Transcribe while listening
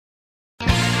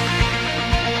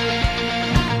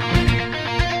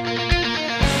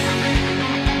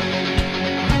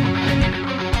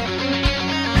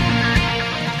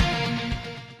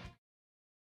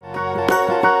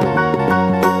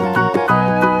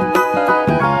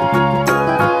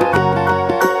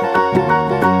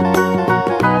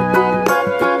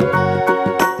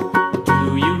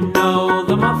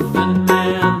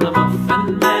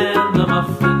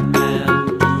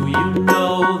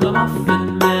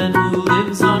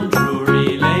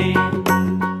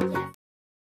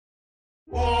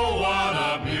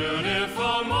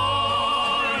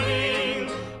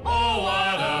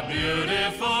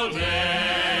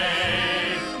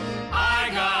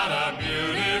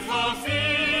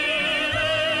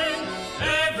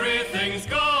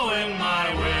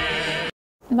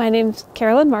My name's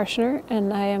Carolyn Marshner,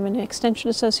 and I am an Extension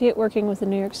Associate working with the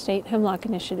New York State Hemlock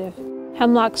Initiative.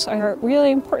 Hemlocks are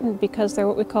really important because they're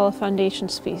what we call a foundation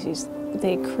species.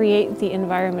 They create the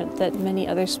environment that many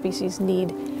other species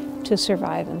need to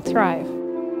survive and thrive.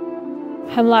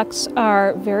 Hemlocks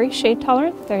are very shade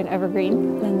tolerant, they're an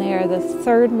evergreen, and they are the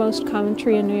third most common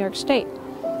tree in New York State.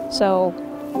 So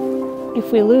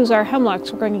if we lose our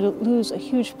hemlocks, we're going to lose a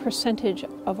huge percentage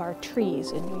of our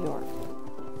trees in New York.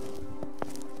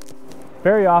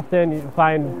 Very often you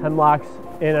find hemlocks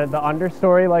in the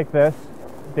understory like this.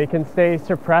 They can stay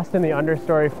suppressed in the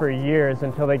understory for years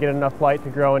until they get enough light to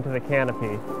grow into the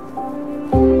canopy.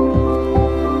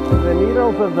 The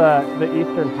needles of the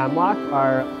eastern hemlock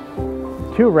are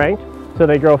two-ranked, so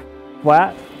they grow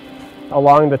flat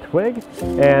along the twig,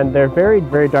 and they're very,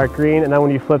 very dark green, and then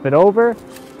when you flip it over,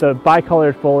 the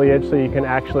bicolored foliage, so you can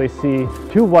actually see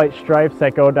two white stripes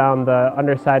that go down the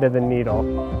underside of the needle.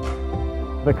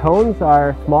 The cones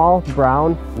are small,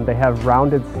 brown, and they have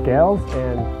rounded scales,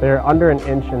 and they're under 1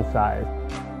 inch in size.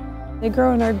 They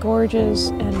grow in our gorges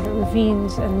and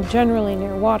ravines and generally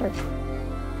near water.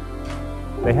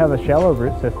 They have a shallow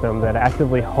root system that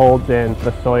actively holds in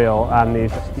the soil on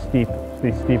these steep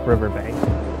riverbanks.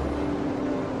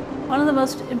 One of the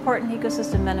most important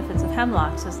ecosystem benefits of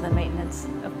hemlocks is the maintenance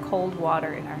of cold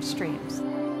water in our streams.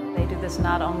 They do this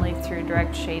not only through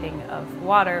direct shading of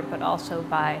water, but also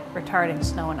by retarding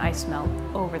snow and ice melt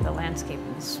over the landscape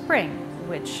in the spring,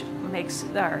 which makes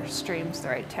our streams the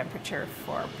right temperature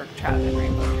for brook trout and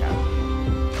rainbow trout.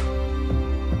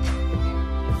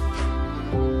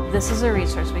 This is a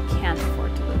resource we can't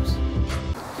afford to lose.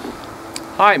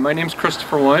 Hi, my name is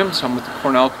Christopher Williams. I'm with the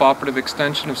Cornell Cooperative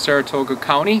Extension of Saratoga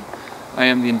County. I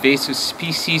am the Invasive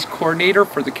Species Coordinator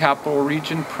for the Capital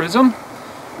Region PRISM.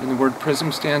 And the word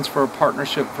PRISM stands for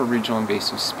Partnership for Regional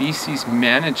Invasive Species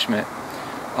Management.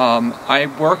 I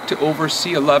work to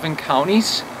oversee 11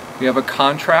 counties. We have a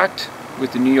contract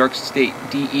with the New York State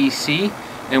DEC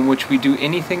in which we do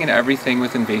anything and everything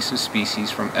with invasive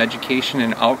species, from education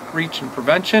and outreach and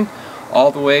prevention all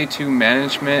the way to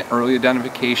management, early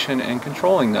identification, and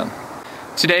controlling them.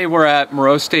 Today we're at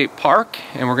Moreau State Park,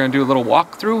 and we're going to do a little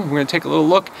walkthrough. We're going to take a little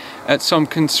look at some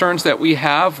concerns that we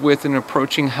have with an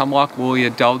approaching hemlock woolly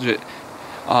adelgid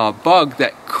bug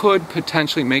that could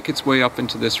potentially make its way up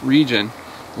into this region.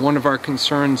 One of our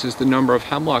concerns is the number of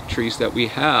hemlock trees that we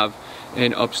have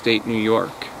in upstate New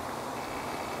York.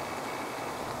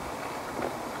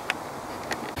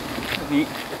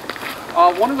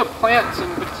 One of the plants in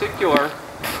particular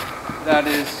that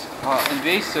is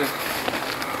invasive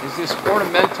is this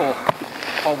ornamental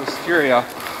called wisteria,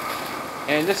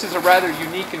 and this is a rather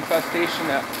unique infestation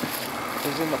that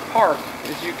is in the park.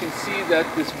 As you can see that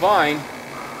this vine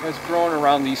has grown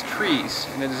around these trees,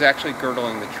 and it is actually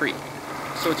girdling the tree.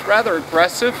 So it's rather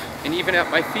aggressive, and even at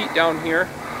my feet down here,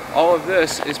 all of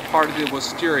this is part of the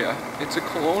wisteria. It's a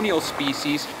colonial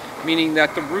species, meaning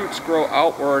that the roots grow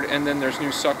outward and then there's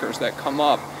new suckers that come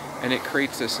up, and it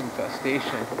creates this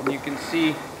infestation. And you can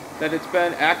see that it's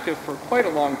been active for quite a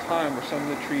long time, where some of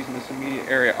the trees in this immediate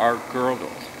area are girdled.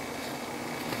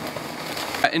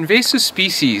 Invasive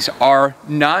species are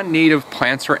non-native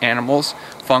plants or animals,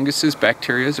 funguses,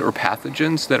 bacteria, or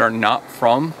pathogens that are not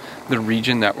from the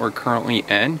region that we're currently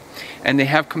in, and they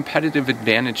have competitive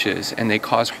advantages, and they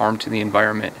cause harm to the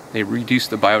environment. They reduce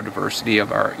the biodiversity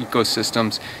of our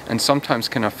ecosystems and sometimes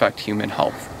can affect human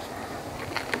health.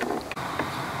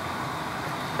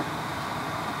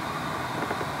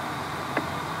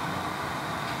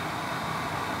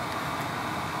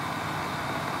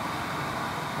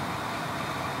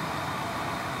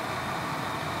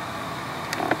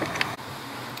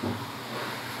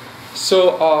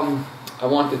 So I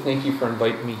want to thank you for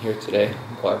inviting me here today.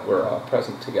 I'm glad we're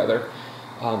present together.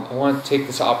 I want to take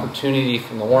this opportunity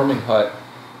from the warming hut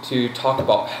to talk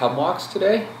about hemlocks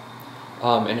today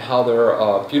and how they're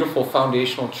a beautiful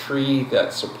foundational tree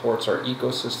that supports our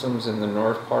ecosystems in the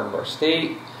north part of our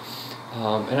state.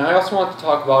 And I also want to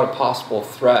talk about a possible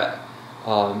threat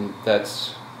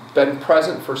that's been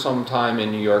present for some time in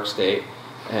New York State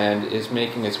and is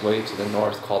making its way to the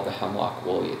north, called the hemlock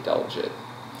woolly adelgid.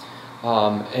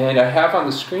 And I have on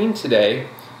the screen today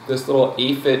this little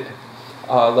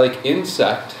aphid-like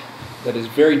insect that is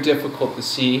very difficult to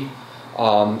see,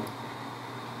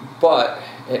 but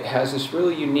it has this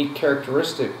really unique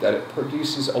characteristic that it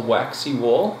produces a waxy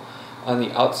wool on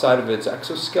the outside of its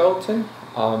exoskeleton.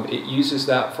 It uses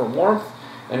that for warmth,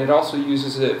 and it also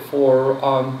uses it for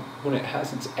when it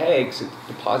has its eggs, it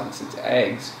deposits its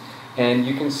eggs. And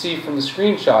you can see from the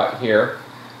screenshot here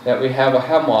that we have a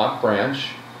hemlock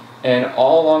branch, and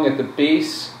all along at the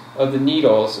base of the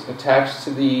needles attached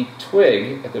to the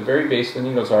twig, at the very base of the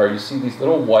needles you see these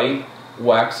little white,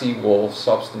 waxy wool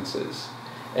substances.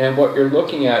 And what you're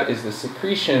looking at is the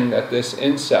secretion that this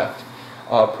insect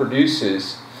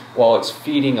produces while it's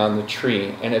feeding on the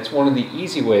tree. And it's one of the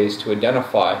easy ways to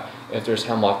identify if there's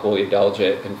hemlock woolly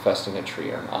adelgid infesting a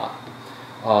tree or not.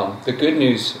 The good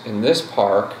news in this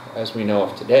park, as we know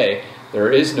of today,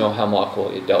 there is no hemlock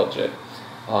woolly adelgid.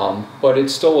 But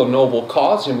it's still a noble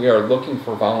cause, and we are looking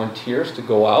for volunteers to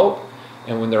go out,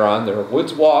 and when they're on their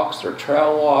woods walks, their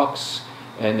trail walks,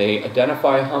 and they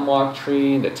identify a hemlock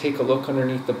tree, and they take a look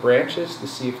underneath the branches to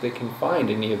see if they can find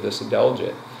any of this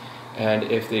adelgid. And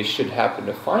if they should happen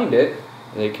to find it,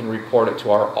 they can report it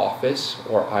to our office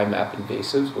or IMAP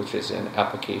Invasive, which is an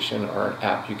application or an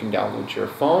app you can download to your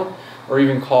phone, or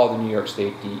even call the New York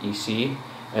State DEC.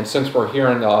 And since we're here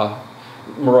in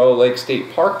Moreau Lake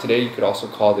State Park today, you could also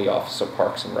call the Office of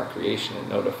Parks and Recreation and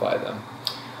notify them.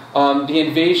 The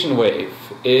invasion wave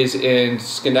is in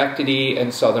Schenectady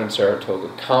and southern Saratoga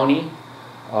County.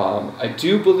 I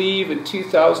do believe in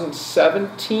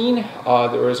 2017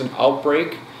 there was an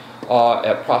outbreak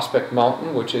at Prospect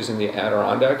Mountain, which is in the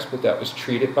Adirondacks, but that was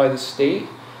treated by the state.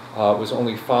 It was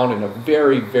only found in a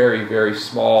very, very, very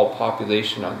small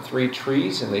population on 3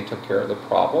 trees, and they took care of the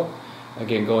problem.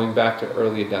 Again, going back to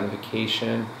early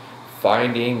identification,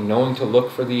 finding, knowing to look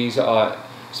for these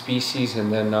species,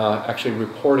 and then actually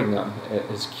reporting them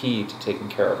is key to taking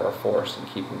care of our forests and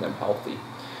keeping them healthy.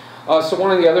 So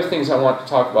one of the other things I want to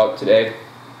talk about today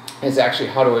is actually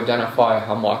how to identify a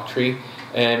hemlock tree.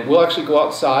 And we'll actually go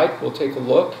outside, we'll take a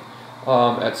look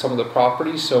at some of the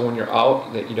properties, so when you're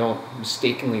out that you don't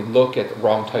mistakenly look at the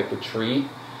wrong type of tree.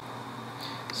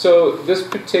 So this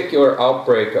particular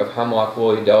outbreak of hemlock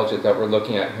woolly adelgid that we're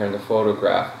looking at here in the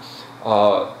photograph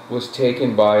was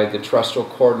taken by the terrestrial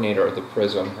coordinator of the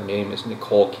PRISM. Her name is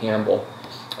Nicole Campbell,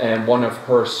 and one of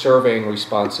her surveying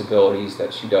responsibilities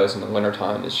that she does in the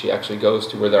wintertime is she actually goes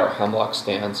to where there are hemlock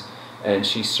stands and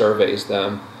she surveys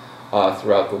them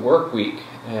throughout the work week,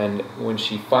 and when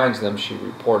she finds them she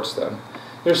reports them.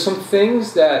 There's some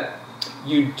things that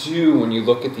you do when you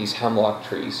look at these hemlock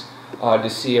trees to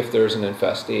see if there's an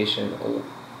infestation.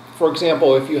 For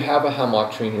example, if you have a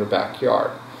hemlock tree in your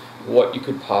backyard, what you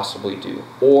could possibly do.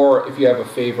 Or if you have a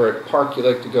favorite park you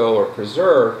like to go or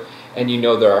preserve and you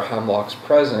know there are hemlocks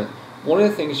present, one of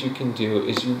the things you can do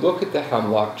is you look at the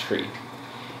hemlock tree.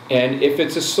 And if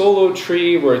it's a solo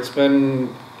tree where it's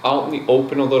been out in the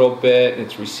open a little bit and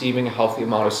it's receiving a healthy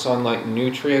amount of sunlight and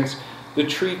nutrients, the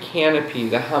tree canopy,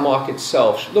 the hemlock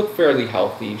itself, should look fairly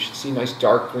healthy. You should see nice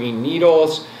dark green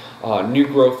needles, new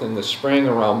growth in the spring.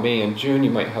 Around May and June you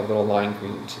might have little lime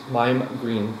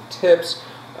green tips.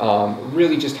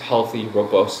 Really just healthy,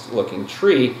 robust looking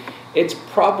tree. It's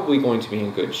probably going to be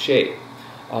in good shape.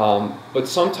 But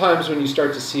sometimes when you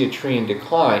start to see a tree in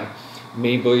decline,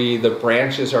 maybe the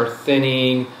branches are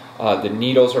thinning, the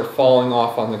needles are falling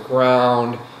off on the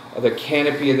ground, the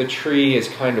canopy of the tree is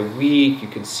kind of weak, you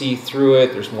can see through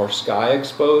it, there's more sky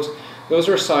exposed. Those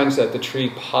are signs that the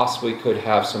tree possibly could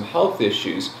have some health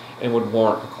issues and would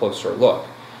warrant a closer look.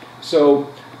 So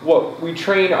what we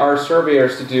train our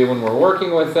surveyors to do when we're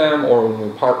working with them or when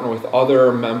we partner with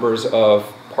other members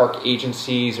of park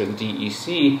agencies or the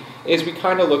DEC is we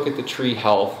kind of look at the tree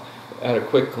health at a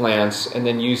quick glance and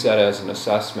then use that as an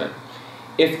assessment.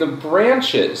 If the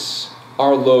branches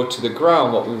are low to the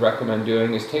ground, what we recommend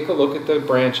doing is take a look at the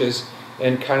branches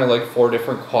in kind of like 4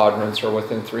 different quadrants or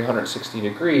within 360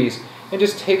 degrees and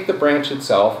just take the branch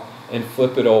itself and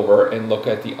flip it over and look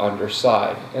at the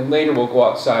underside. And later we'll go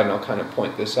outside and I'll kind of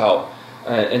point this out.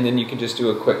 And then you can just do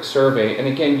a quick survey. And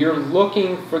again, you're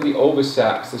looking for the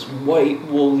ovisacs, this white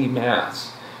woolly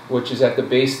mass, which is at the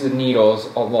base of the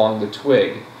needles along the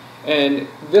twig. And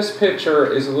this picture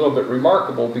is a little bit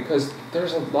remarkable because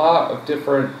there's a lot of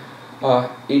different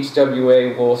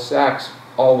HWA wool sacs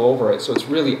all over it, so it's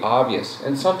really obvious.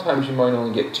 And sometimes you might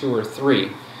only get 2 or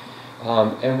 3.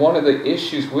 And one of the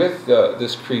issues with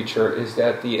this creature is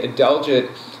that the adelgid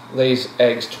lays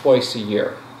eggs twice a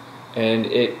year. And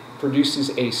it produces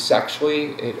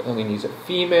asexually. It only needs a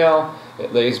female.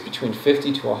 It lays between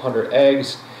 50 to 100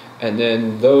 eggs. And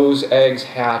then those eggs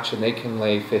hatch and they can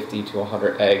lay 50 to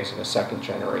 100 eggs in a second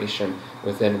generation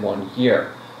within 1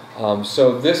 year.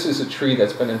 So this is a tree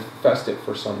that's been infested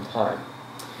for some time.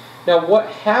 Now what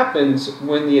happens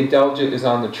when the adelgid is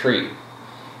on the tree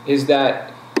is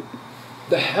that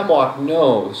the hemlock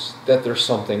knows that there's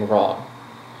something wrong,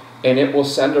 and it will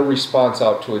send a response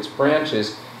out to its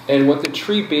branches. And what the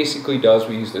tree basically does,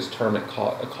 we use this term, I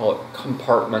call it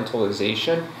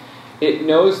compartmentalization. It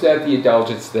knows that the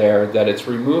adelgid's there, that it's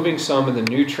removing some of the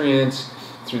nutrients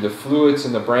through the fluids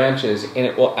in the branches, and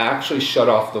it will actually shut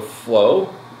off the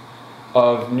flow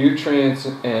of nutrients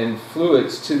and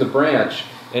fluids to the branch.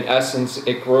 In essence,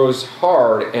 it grows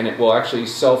hard and it will actually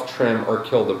self-trim or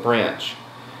kill the branch.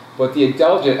 But the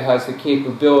adelgid has the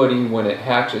capability, when it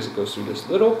hatches, it goes through this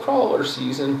little crawler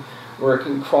season where it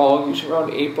can crawl usually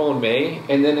around April and May,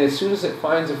 and then as soon as it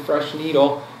finds a fresh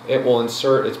needle, it will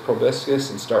insert its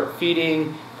proboscis and start feeding.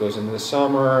 It goes into the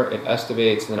summer, it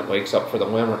estivates, and then it wakes up for the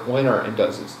winter and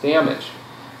does its damage.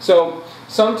 So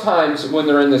sometimes when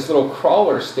they're in this little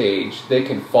crawler stage, they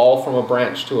can fall from a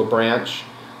branch to a branch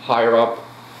higher up.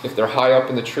 If they're high up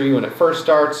in the tree when it first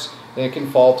starts, then it can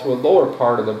fall to a lower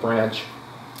part of the branch,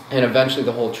 and eventually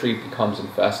the whole tree becomes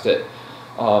infested.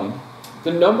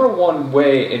 The number one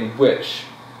way in which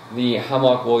the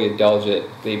hemlock woolly adelgid,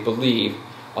 they believe,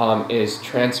 is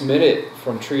transmitted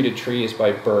from tree to tree is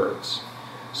by birds.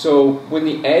 So when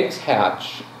the eggs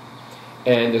hatch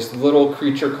and this little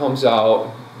creature comes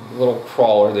out, little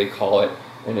crawler they call it,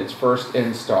 in its first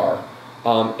instar,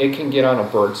 it can get on a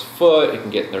bird's foot, it can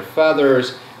get in their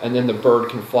feathers, and then the bird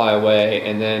can fly away,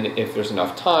 and then if there's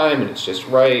enough time and it's just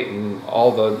right and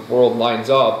all the world lines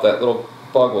up, that little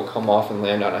bug will come off and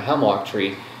land on a hemlock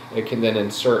tree. It can then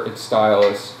insert its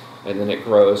stylus, and then it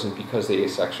grows, and because they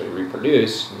asexually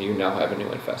reproduce, you now have a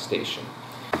new infestation.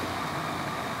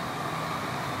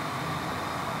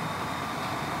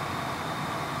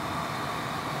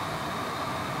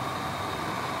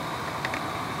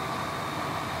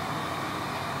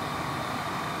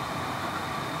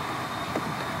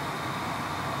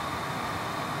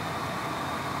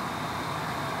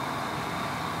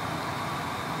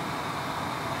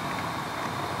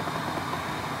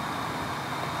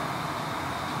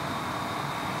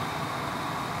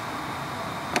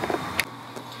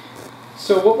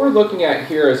 So what we're looking at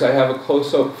here is I have a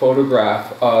close-up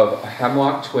photograph of a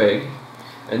hemlock twig,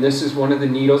 and this is one of the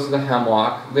needles of the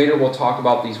hemlock. Later we'll talk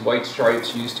about these white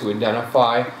stripes used to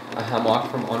identify a hemlock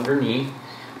from underneath.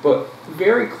 But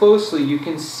very closely you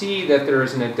can see that there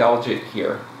is an adelgid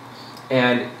here.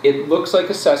 And it looks like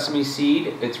a sesame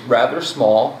seed. It's rather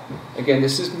small. Again,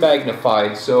 this is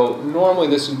magnified, so normally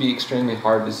this would be extremely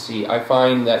hard to see. I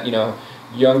find that,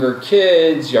 younger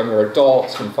kids, younger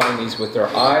adults can find these with their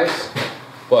eyes.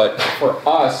 But for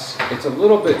us, it's a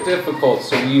little bit difficult,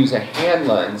 so we use a hand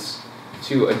lens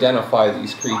to identify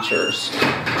these creatures.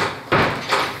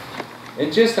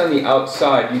 And just on the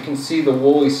outside, you can see the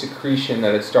woolly secretion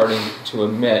that it's starting to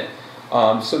emit.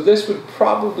 So this would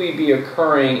probably be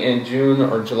occurring in June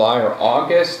or July or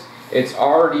August. It's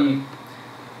already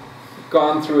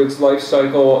gone through its life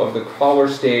cycle of the crawler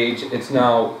stage. It's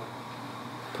now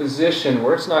positioned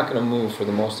where it's not going to move for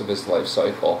the most of its life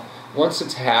cycle. Once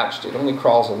it's hatched, it only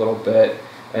crawls a little bit,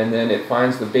 and then it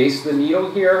finds the base of the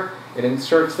needle here. It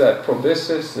inserts that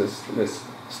proboscis, this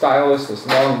stylus, this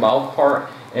long mouth part,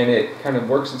 and it kind of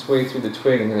works its way through the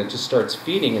twig, and then it just starts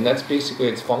feeding, and that's basically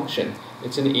its function.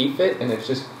 It's an aphid, and it's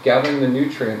just gathering the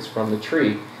nutrients from the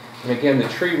tree. And again, the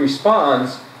tree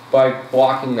responds by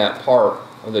blocking that part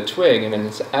of the twig, and in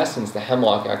its essence, the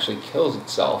hemlock actually kills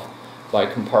itself by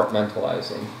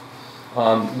compartmentalizing.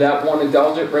 That one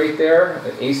adelgid right there,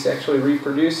 it asexually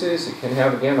reproduces. It can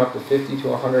have, again, up to 50 to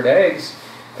 100 eggs,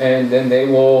 and then they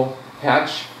will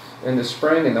hatch in the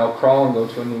spring, and they'll crawl and go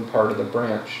to a new part of the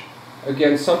branch.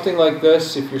 Again, something like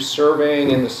this, if you're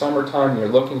surveying in the summertime, you're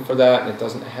looking for that, and it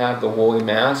doesn't have the woolly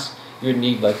mass, you would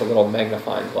need like a little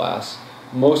magnifying glass.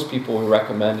 Most people would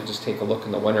recommend to just take a look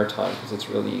in the wintertime because it's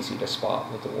really easy to spot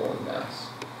with the woolly mass.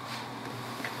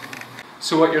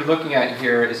 So what you're looking at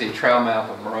here is a trail map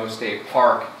of Moreau State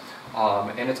Park,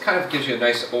 and it kind of gives you a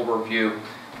nice overview.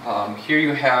 Here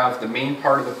you have the main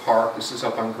part of the park. This is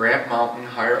up on Grant Mountain,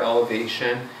 higher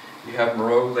elevation. You have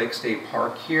Moreau Lake State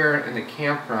Park here and the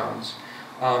campgrounds.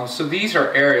 So these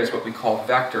are areas, what we call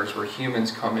vectors, where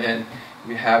humans come in.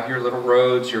 You have your little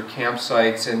roads, your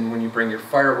campsites, and when you bring your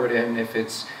firewood in, if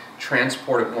it's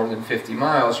transported more than 50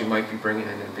 miles, you might be bringing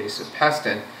an invasive pest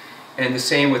in. And the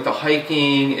same with the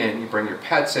hiking, and you bring your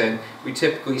pets in. We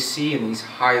typically see in these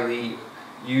highly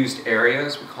used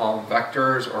areas, we call them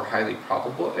vectors or highly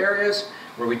probable areas,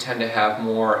 where we tend to have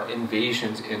more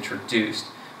invasions introduced.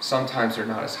 Sometimes they're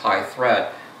not as high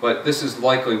threat, but this is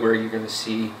likely where you're going to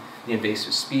see the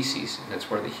invasive species, and that's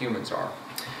where the humans are.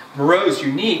 Moreau is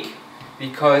unique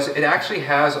because it actually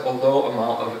has a low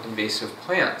amount of invasive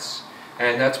plants,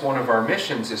 and that's one of our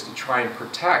missions, is to try and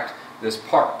protect this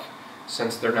park.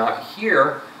 Since they're not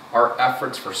here, our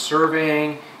efforts for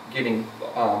surveying, getting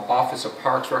Office of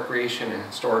Parks, Recreation, and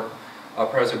Historic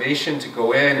Preservation to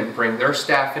go in and bring their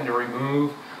staff in to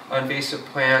remove invasive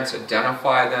plants,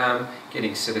 identify them,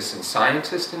 getting citizen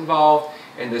scientists involved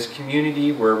in this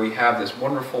community where we have this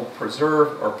wonderful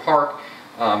preserve or park,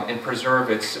 and preserve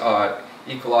its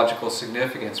ecological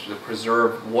significance, to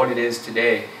preserve what it is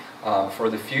today for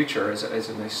the future as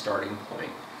a nice starting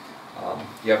point.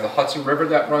 You have the Hudson River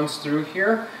that runs through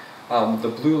here,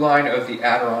 the blue line of the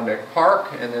Adirondack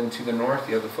Park, and then to the north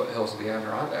you have the foothills of the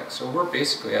Adirondack. So we're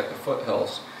basically at the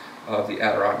foothills of the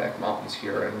Adirondack Mountains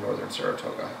here in northern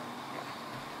Saratoga.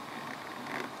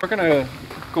 We're going to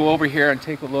go over here and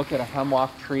take a look at a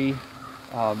hemlock tree.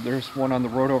 There's one on the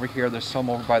road over here, there's some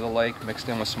over by the lake mixed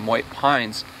in with some white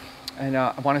pines. And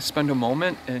I want to spend a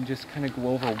moment and just kind of go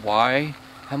over why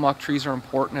hemlock trees are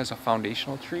important as a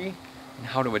foundational tree and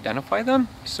how to identify them.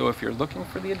 So if you're looking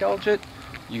for the adelgid,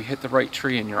 you hit the right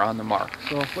tree and you're on the mark.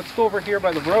 So let's go over here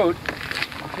by the road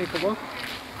and take a look.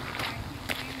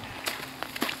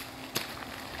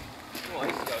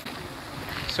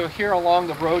 So here along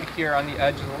the road here on the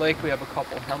edge of the lake we have a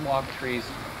couple hemlock trees,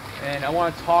 and I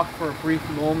want to talk for a brief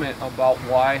moment about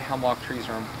why hemlock trees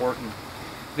are important.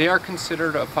 They are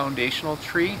considered a foundational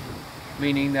tree,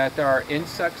 meaning that there are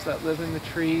insects that live in the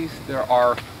trees, there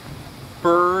are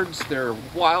birds, there are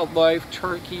wildlife,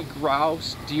 turkey,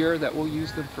 grouse, deer that will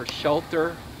use them for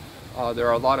shelter. There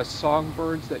are a lot of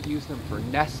songbirds that use them for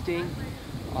nesting.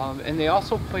 And they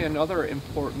also play another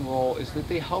important role, is that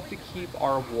they help to keep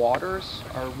our waters,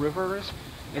 our rivers,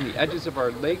 and the edges of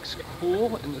our lakes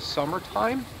cool in the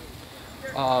summertime,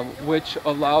 which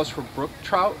allows for brook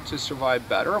trout to survive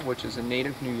better, which is a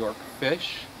native New York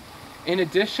fish. In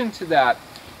addition to that,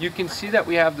 you can see that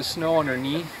we have the snow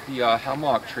underneath the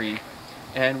hemlock tree,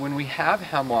 and when we have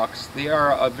hemlocks, they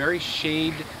are a very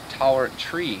shade-tolerant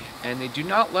tree, and they do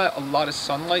not let a lot of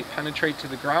sunlight penetrate to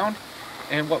the ground.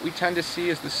 And what we tend to see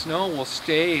is the snow will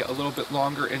stay a little bit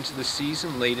longer into the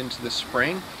season, late into the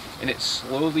spring, and it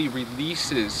slowly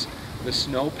releases the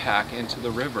snowpack into the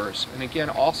rivers. And again,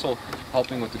 also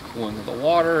helping with the cooling of the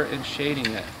water and shading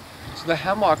it. So the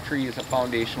hemlock tree is a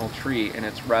foundational tree, and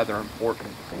it's rather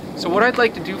important. So what I'd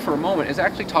like to do for a moment is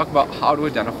actually talk about how to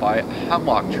identify a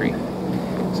hemlock tree.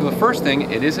 So the first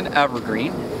thing, it is an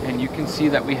evergreen, and you can see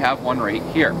that we have one right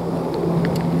here.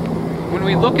 When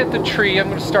we look at the tree, I'm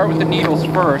going to start with the needles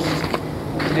first,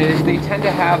 is they tend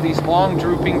to have these long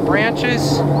drooping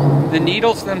branches. The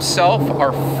needles themselves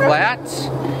are flat,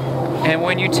 and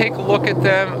when you take a look at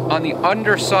them on the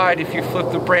underside, if you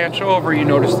flip the branch over, you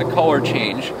notice the color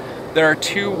change. There are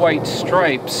two white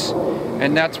stripes,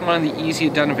 and that's one of the easy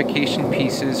identification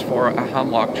pieces for a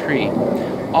hemlock tree.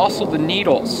 Also the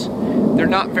needles, they're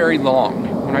not very long.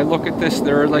 When I look at this,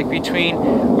 they're like between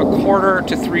 1/4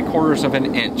 to 3/4 of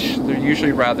an inch. They're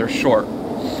usually rather short.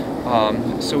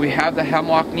 So we have the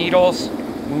hemlock needles.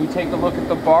 When we take a look at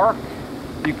the bark,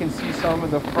 you can see some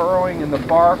of the furrowing in the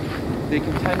bark. They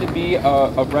can tend to be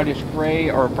a reddish gray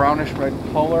or a brownish red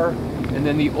color, and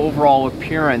then the overall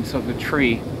appearance of the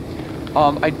tree.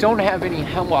 I don't have any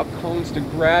hemlock cones to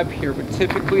grab here, but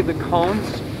typically the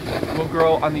cones will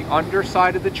grow on the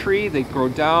underside of the tree. They grow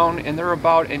down, and they're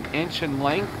about 1 inch in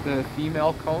length, the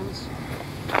female cones.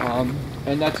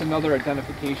 And that's another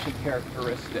identification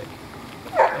characteristic.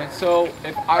 And so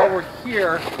if I were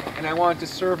here and I wanted to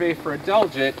survey for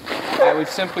adelgid, I would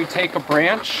simply take a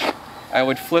branch, I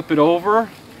would flip it over,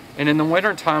 and in the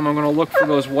winter time I'm going to look for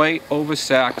those white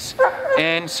ovisacs,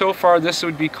 and so far this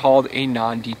would be called a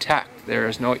non-detect. There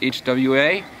is no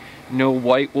HWA, no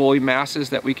white woolly masses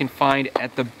that we can find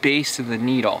at the base of the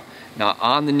needle. Not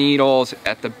on the needles,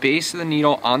 at the base of the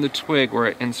needle, on the twig where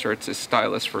it inserts its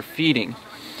stylus for feeding.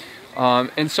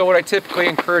 And so what I typically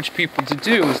encourage people to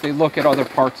do is they look at other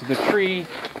parts of the tree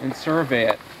and survey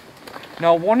it.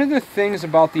 Now, one of the things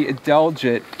about the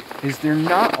adelgid is they're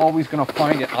not always going to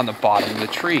find it on the bottom of the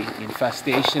tree. The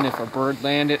infestation, if a bird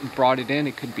landed and brought it in,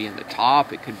 it could be in the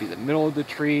top, it could be the middle of the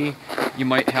tree. You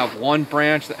might have one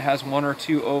branch that has 1 or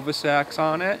 2 ovisacs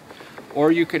on it,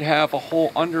 or you could have a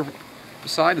whole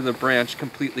underside of the branch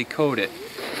completely coated.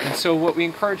 And so what we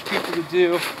encourage people to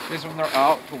do is when they're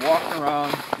out, to walk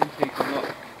around and take a look.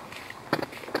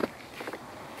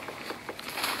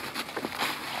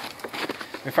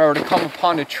 If I were to come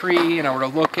upon a tree and I were to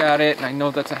look at it and I know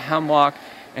that's a hemlock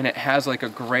and it has like a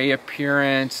gray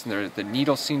appearance and the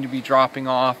needles seem to be dropping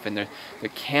off and the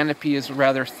canopy is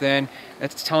rather thin,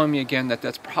 that's telling me again that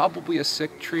that's probably a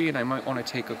sick tree and I might want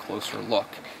to take a closer look.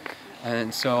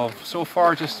 And so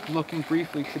far, just looking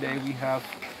briefly today, we have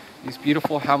these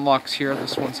beautiful hemlocks here.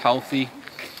 This one's healthy.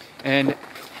 And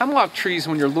hemlock trees,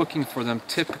 when you're looking for them,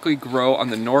 typically grow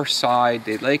on the north side.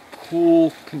 They like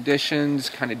cool conditions,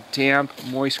 kind of damp,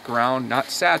 moist ground, not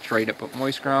saturated, but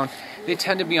moist ground. They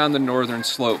tend to be on the northern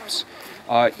slopes.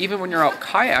 Even when you're out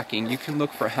kayaking, you can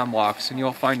look for hemlocks, and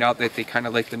you'll find out that they kind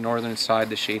of like the northern side,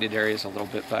 the shaded areas, a little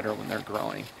bit better when they're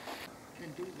growing.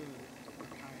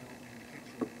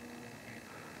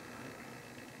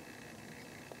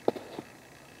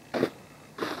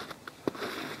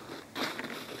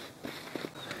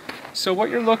 So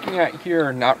what you're looking at here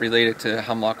are not related to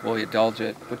hemlock woolly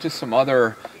adelgid, but just some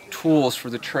other tools for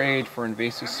the trade for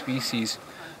invasive species.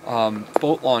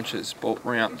 Boat launches, boat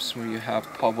ramps, where you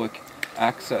have public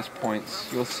access points.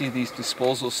 You'll see these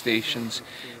disposal stations,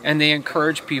 and they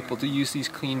encourage people to use these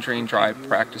clean, drain, dry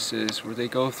practices where they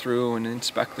go through and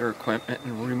inspect their equipment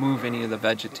and remove any of the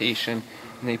vegetation,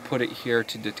 and they put it here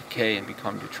to decay and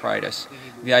become detritus.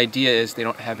 The idea is they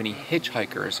don't have any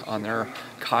hitchhikers on their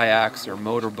kayaks, their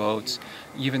motorboats,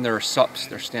 even their SUPs,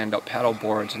 their stand-up paddle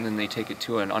boards, and then they take it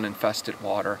to an uninfested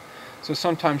water. So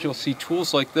sometimes you'll see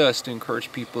tools like this to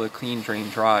encourage people to clean, drain,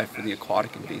 dry for the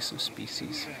aquatic invasive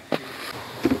species.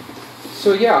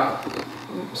 So yeah,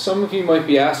 some of you might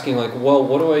be asking, like, well,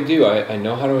 what do? I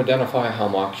know how to identify a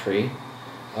hemlock tree.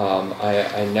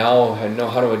 I now know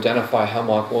how to identify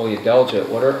hemlock woolly adelgid.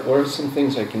 What are some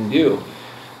things I can do?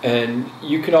 And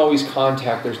you can always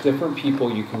contact, there's different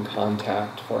people you can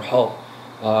contact for help,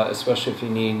 especially if you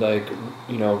need, like,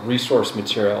 resource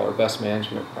material or best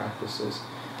management practices.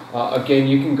 Again,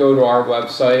 you can go to our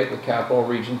website, the Capital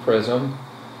Region PRISM,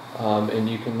 and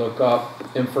you can look up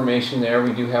information there.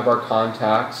 We do have our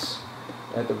contacts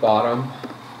at the bottom.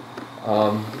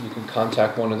 You can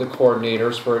contact one of the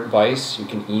coordinators for advice. You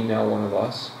can email one of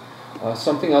us.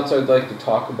 Something else I'd like to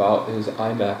talk about is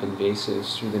IMAP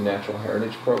invasives through the Natural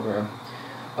Heritage Program.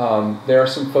 There are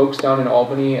some folks down in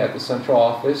Albany at the central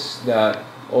office that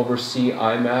oversee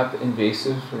IMAP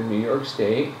invasives for New York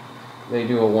State. They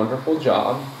do a wonderful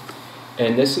job.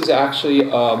 And this is actually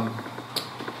an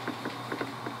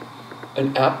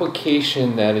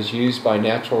application that is used by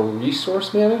natural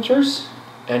resource managers,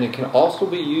 and it can also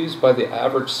be used by the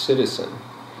average citizen.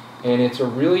 And it's a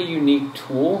really unique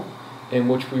tool in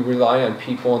which we rely on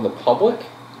people in the public,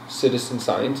 citizen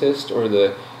scientists, or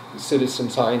the citizen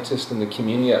scientists in the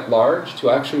community at large,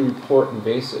 to actually report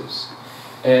invasives.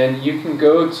 And you can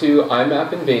go to IMAP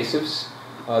invasives.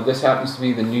 This happens to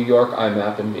be the New York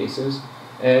IMAP invasives.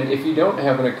 And if you don't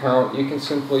have an account, you can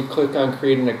simply click on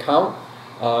create an account.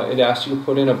 It asks you to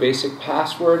put in a basic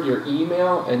password, your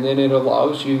email, and then it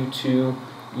allows you to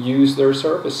use their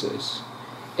services.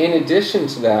 In addition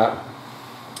to that,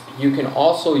 you can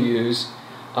also use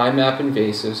IMAP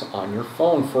invasives on your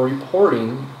phone for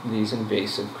reporting these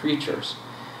invasive creatures.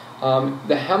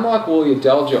 The hemlock woolly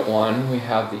adelgid one, we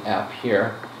have the app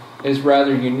here, is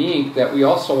rather unique that we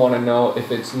also want to know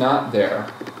if it's not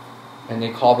there. And they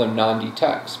call them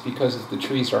non-detects, because if the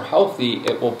trees are healthy,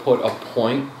 it will put a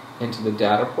point into the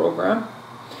data program,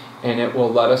 and it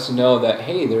will let us know that,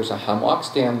 hey, there's a hemlock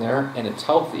stand there and it's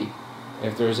healthy.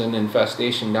 If there's an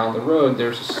infestation down the road,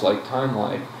 there's a slight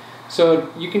timeline. So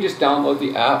you can just download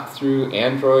the app through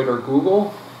Android or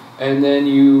Google, and then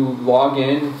you log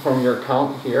in from your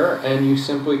account here, and you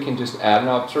simply can just add an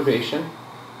observation.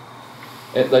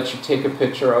 It lets you take a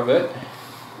picture of it.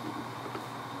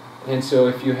 And so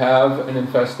if you have an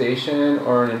infestation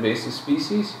or an invasive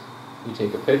species, you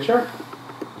take a picture,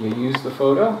 you use the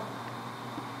photo,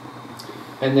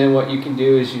 and then what you can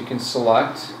do is you can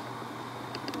select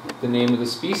the name of the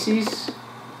species.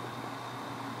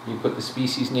 You put the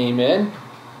species name in.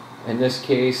 In this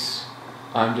case,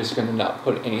 I'm just going to not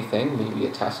put anything, maybe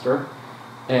a tester.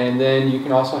 And then you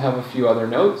can also have a few other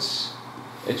notes.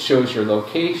 It shows your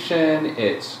location,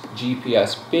 it's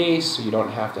GPS based, so you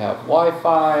don't have to have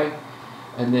Wi-Fi.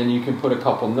 And then you can put a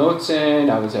couple notes in.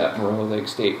 I was at Monroe Lake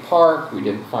State Park, we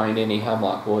didn't find any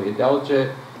hemlock woolly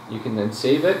adelgid. You can then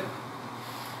save it.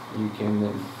 You can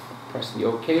then press the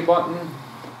OK button.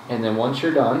 And then once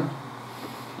you're done,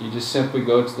 you just simply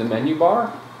go to the menu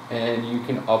bar and you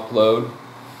can upload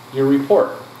your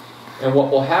report. And what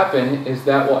will happen is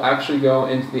that will actually go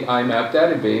into the IMAP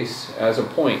database as a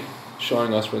point,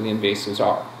 showing us where the invasives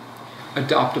are.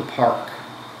 Adopt a park,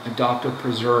 adopt a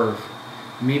preserve,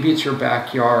 maybe it's your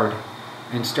backyard,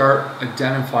 and start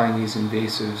identifying these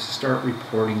invasives, start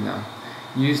reporting them.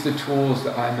 Use the tools,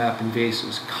 the IMAP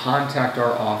invasives, contact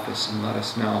our office and let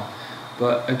us know.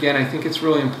 But again, I think it's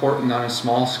really important on a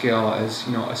small scale as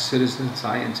a citizen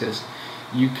scientist,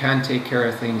 you can take care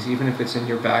of things even if it's in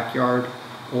your backyard,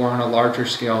 or on a larger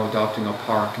scale adopting a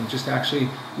park, and just actually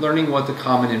learning what the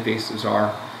common invasives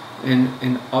are, and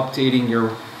updating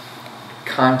your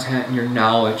content and your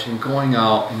knowledge, and going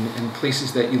out in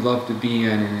places that you love to be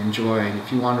in and enjoy. And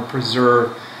if you want to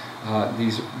preserve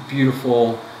these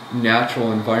beautiful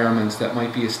natural environments that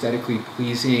might be aesthetically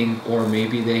pleasing, or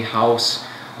maybe they house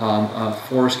a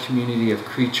forest community of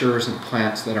creatures and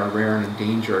plants that are rare and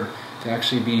endangered, to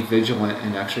actually be vigilant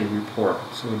and actually report.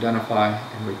 So identify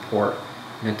and report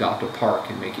and adopt a park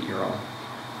and make it your own.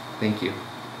 Thank you.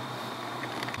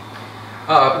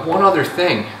 One other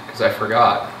thing, because I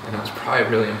forgot, and it was probably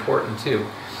really important too.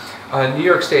 New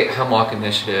York State Hemlock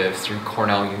Initiative through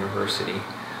Cornell University.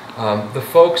 The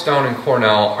folks down in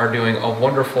Cornell are doing a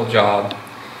wonderful job,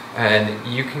 and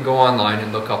you can go online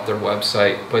and look up their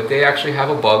website, but they actually have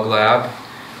a bug lab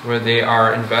where they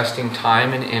are investing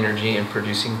time and energy in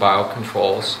producing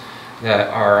biocontrols that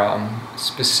are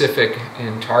specific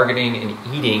in targeting and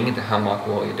eating the hemlock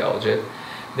woolly adelgid.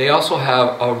 They also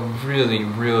have a really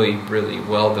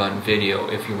well done video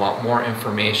if you want more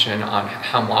information on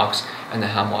hemlocks and the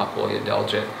hemlock woolly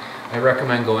adelgid. I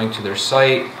recommend going to their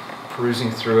site,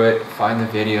 perusing through it, find the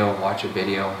video, watch a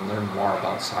video, and learn more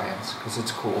about science, because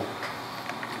it's cool.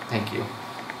 Thank you.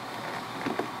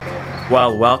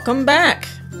 Well, welcome back.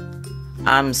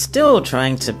 I'm still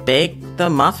trying to bake the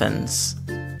muffins.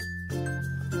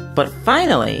 But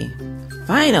finally,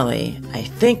 I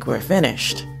think we're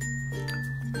finished.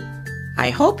 I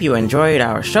hope you enjoyed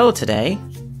our show today.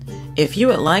 If you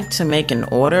would like to make an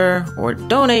order or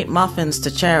donate muffins to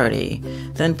charity,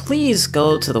 then please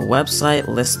go to the website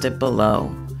listed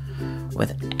below.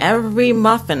 With every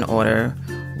muffin order,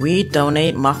 we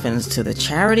donate muffins to the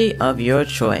charity of your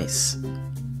choice.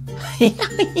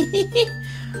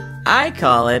 I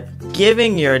call it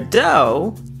giving your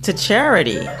dough to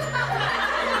charity.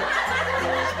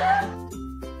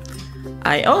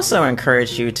 I also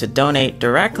encourage you to donate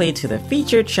directly to the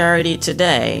featured charity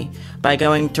today by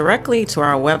going directly to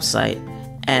our website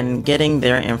and getting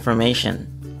their information.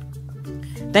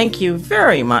 Thank you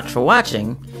very much for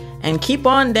watching, and keep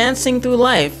on dancing through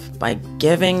life by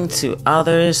giving to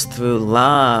others through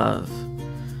love.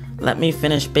 Let me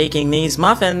finish baking these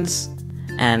muffins,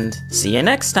 and see you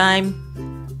next time.